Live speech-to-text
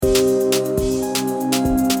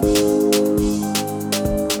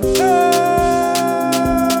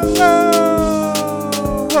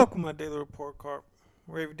my daily report card,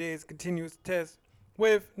 where every day is a continuous test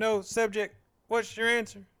with no subject. What's your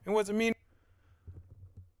answer? And what's it mean?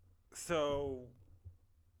 So,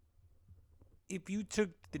 if you took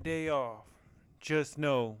the day off, just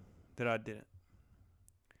know that I didn't.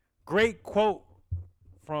 Great quote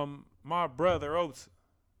from my brother Osa.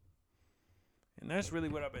 And that's really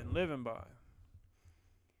what I've been living by.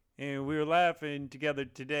 And we were laughing together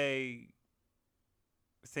today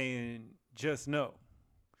saying, just know.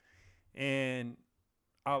 And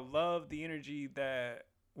I love the energy that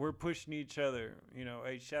we're pushing each other. You know,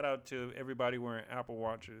 a shout out to everybody wearing Apple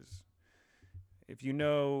Watches. If you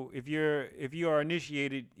know, if you are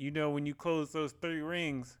initiated, you know when you close those 3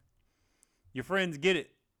 rings, your friends get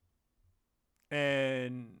it.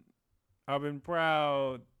 And I've been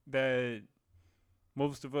proud that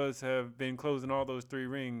most of us have been closing all those 3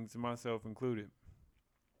 rings, myself included.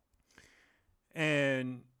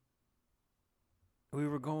 And we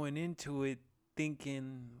were going into it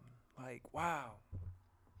thinking like, wow,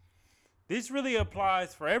 this really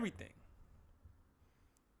applies for everything.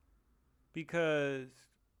 Because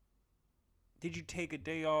did you take a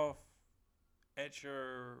day off at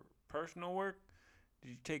your personal work?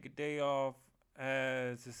 Did you take a day off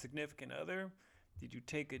as a significant other? Did you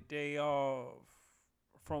take a day off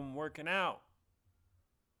from working out?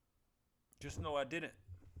 Just know I didn't.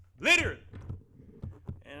 Literally.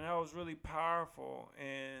 And that was really powerful.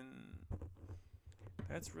 And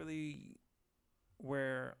that's really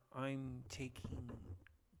where I'm taking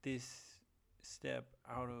this step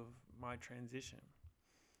out of my transition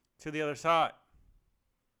to the other side.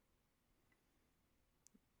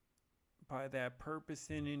 By that purpose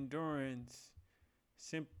and endurance,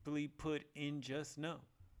 simply put in just know.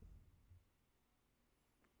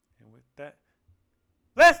 And with that,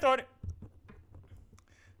 let's start it.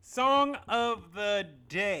 Song of the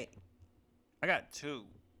day. I got 2.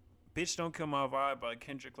 Bitch Don't Kill My Vibe by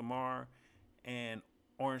Kendrick Lamar and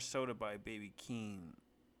Orange Soda by Baby Keem.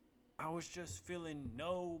 I was just feeling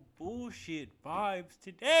no bullshit vibes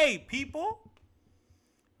today, people.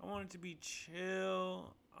 I wanted to be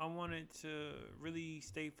chill. I wanted to really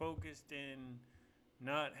stay focused and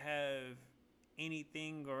not have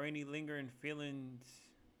anything or any lingering feelings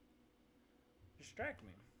distract me.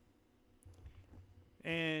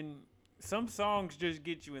 And some songs just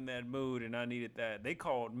get you in that mood, and I needed that. They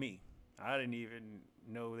called me. I didn't even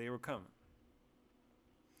know they were coming.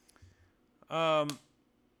 Um,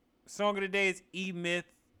 Song of the day is E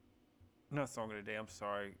Myth. Not song of the day, I'm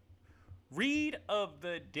sorry. Read of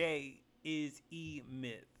the day is E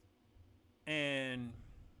Myth. And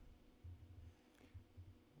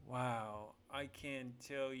wow, I can't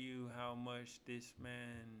tell you how much this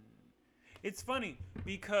man. It's funny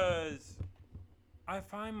because I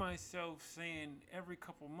find myself saying every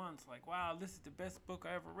couple months, like, wow, this is the best book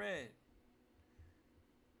I ever read.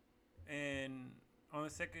 And on the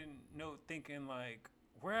second note, thinking, like,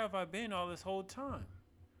 where have I been all this whole time?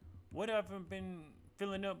 What have I been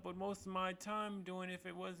filling up with most of my time doing if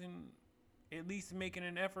it wasn't at least making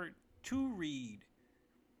an effort to read?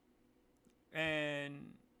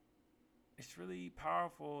 And it's really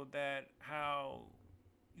powerful that how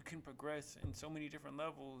you can progress in so many different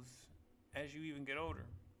levels as you even get older.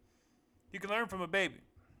 You can learn from a baby.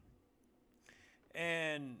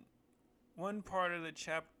 And one of the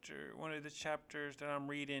chapters that I'm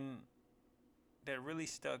reading that really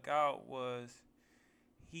stuck out was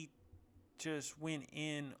he just went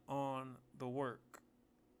in on the work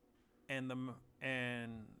and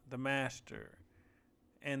the master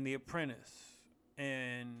and the apprentice,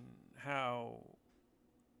 and how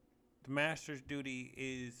the master's duty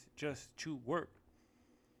is just to work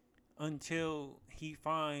until he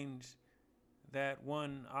finds that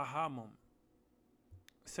one aha moment,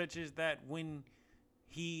 such as that when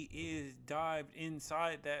he is dived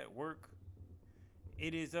inside that work,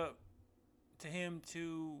 it is up to him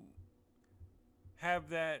to have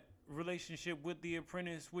that relationship with the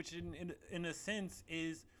apprentice, which in a sense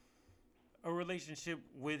is a relationship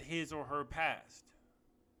with his or her past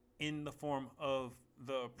in the form of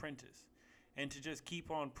the apprentice, and to just keep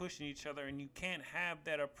on pushing each other. And you can't have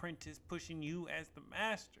that apprentice pushing you as the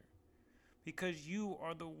master, because you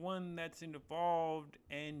are the one that's involved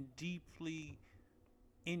and deeply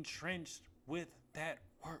entrenched with that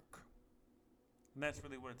work. And that's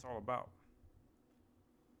really what it's all about.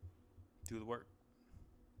 Do the work.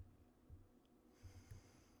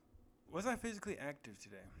 Was I physically active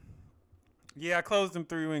today? Yeah, I closed them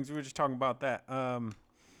 3 rings. We were just talking about that.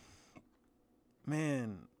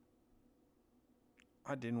 Man,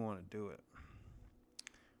 I didn't want to do it.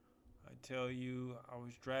 I tell you, I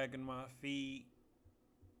was dragging my feet.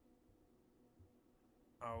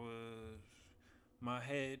 My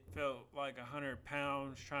head felt like 100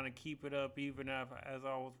 pounds trying to keep it up even as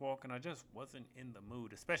I was walking. I just wasn't in the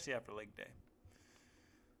mood, especially after leg day.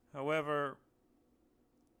 However,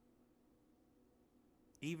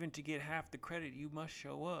 even to get half the credit, you must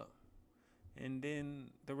show up. And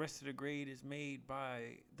then the rest of the grade is made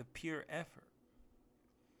by the pure effort.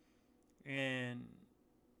 And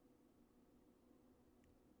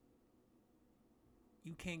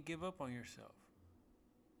you can't give up on yourself.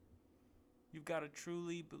 You've got to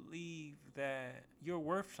truly believe that you're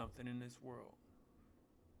worth something in this world.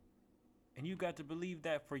 And you got to believe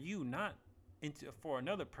that for you, not for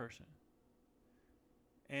another person.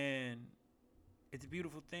 And it's a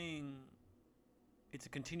beautiful thing. It's a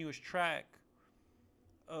continuous track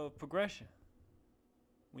of progression.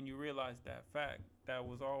 When you realize that fact, that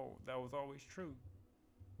was always true.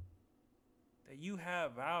 That you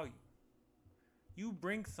have value. You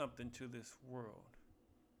bring something to this world.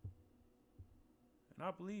 And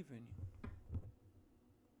I believe in you.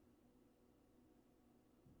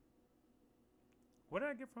 What did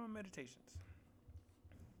I get from my meditations?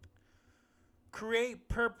 Create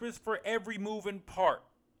purpose for every moving part.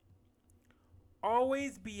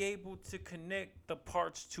 Always be able to connect the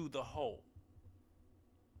parts to the whole.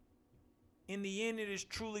 In the end, it is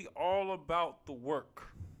truly all about the work.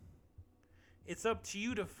 It's up to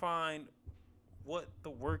you to find what the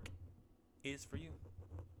work is for you.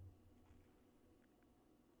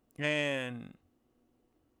 And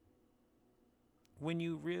when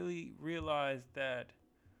you really realize that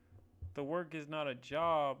the work is not a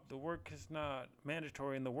job, the work is not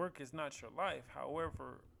mandatory, and the work is not your life.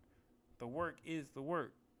 However, the work is the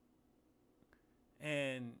work.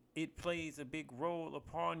 And it plays a big role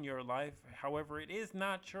upon your life. However, it is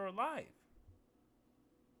not your life.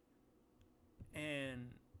 And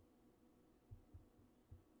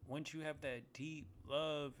once you have that deep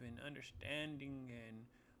love and understanding and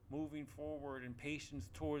moving forward and patience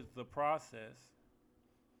towards the process,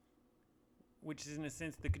 which is in a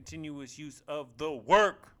sense the continuous use of the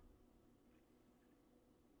work,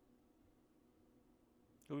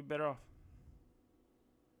 you'll be better off.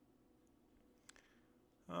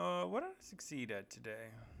 What did I succeed at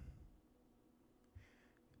today?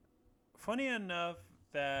 Funny enough,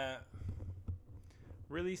 that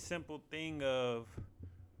really simple thing of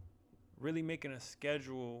really making a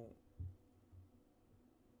schedule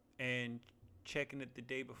and checking it the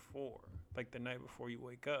day before, like the night before you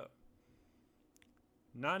wake up.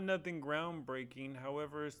 Not nothing groundbreaking,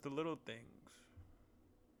 however, it's the little things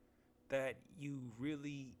that you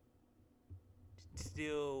really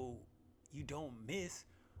you don't miss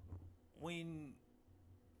when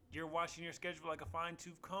you're watching your schedule like a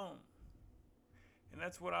fine-tooth comb. And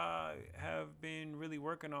that's what I have been really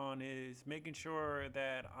working on, is making sure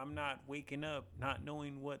that I'm not waking up not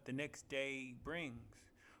knowing what the next day brings,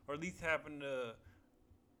 or at least having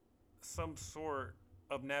some sort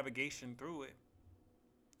of navigation through it.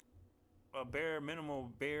 A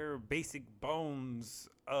bare basic bones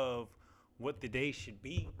of what the day should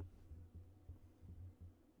be.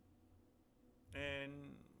 And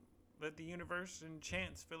let the universe and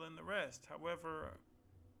chance fill in the rest. However,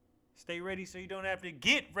 stay ready so you don't have to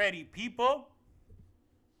get ready, people.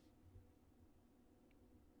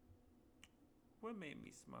 What made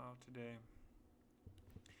me smile today?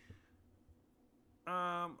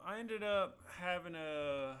 I ended up having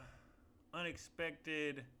a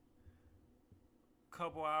unexpected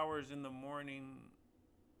couple hours in the morning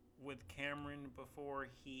with Cameron before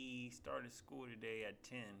he started school today at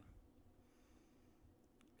 10.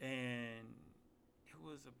 And it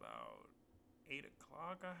was about 8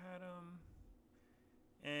 o'clock I had him.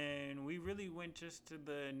 And we really went just to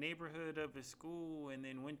the neighborhood of his school and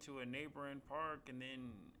then went to a neighboring park and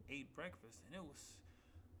then ate breakfast. And it was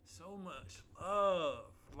so much love.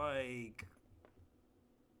 Like,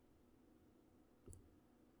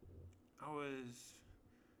 I was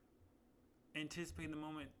anticipating the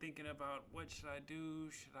moment, thinking about what should I do?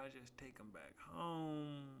 Should I just take him back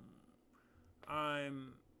home?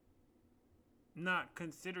 I'm not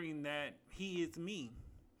considering that he is me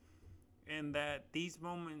and that these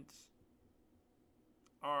moments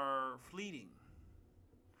are fleeting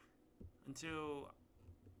until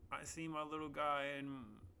I see my little guy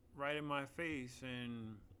right in my face,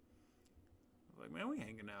 and I'm like, man, we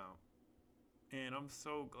hanging out. And I'm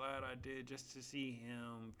so glad I did, just to see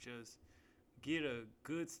him just get a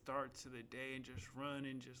good start to the day and just run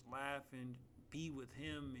and just laugh and be with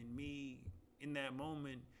him and me in that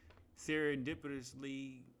moment,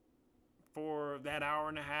 serendipitously, for that hour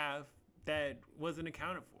and a half that wasn't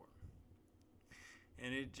accounted for.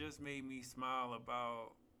 And it just made me smile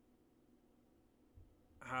about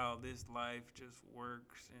how this life just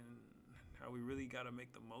works and how we really got to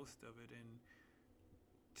make the most of it and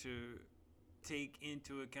to take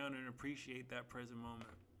into account and appreciate that present moment.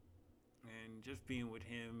 And just being with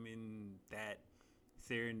him in that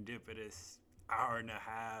serendipitous hour and a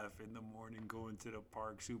half in the morning, going to the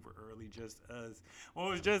park super early, just us. Well,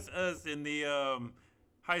 it was just us and the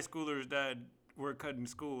high schoolers that were cutting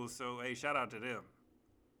school. So, hey, shout out to them.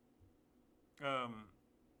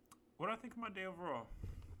 What do I think of my day overall?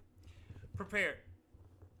 Prepared.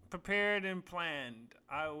 Prepared and planned.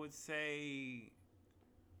 I would say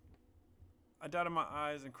I dotted my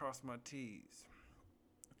I's and crossed my T's.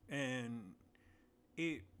 And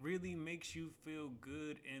it really makes you feel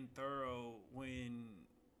good and thorough when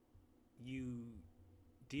you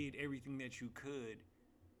did everything that you could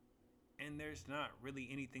and there's not really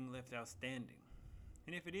anything left outstanding.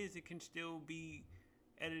 And if it is, it can still be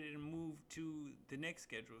edited and moved to the next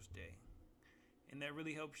schedule's day. And that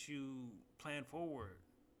really helps you plan forward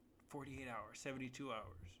 48 hours, 72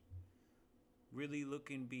 hours. Really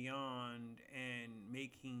looking beyond and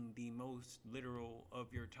making the most literal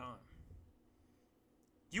of your time.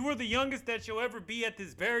 You are the youngest that you'll ever be at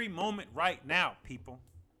this very moment right now, people.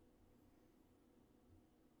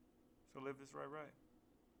 So live this right. Live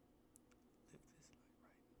this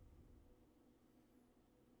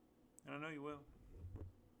right. And I know you will.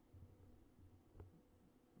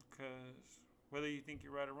 Because whether you think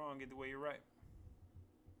you're right or wrong, either way you're right.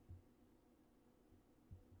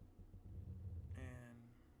 And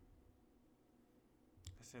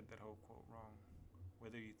I said that whole quote wrong.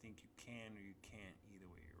 Whether you think you can or you can't, either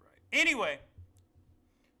way you're right. Anyway,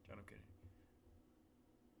 John, I'm kidding.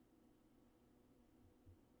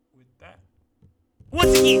 With that,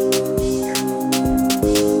 once again,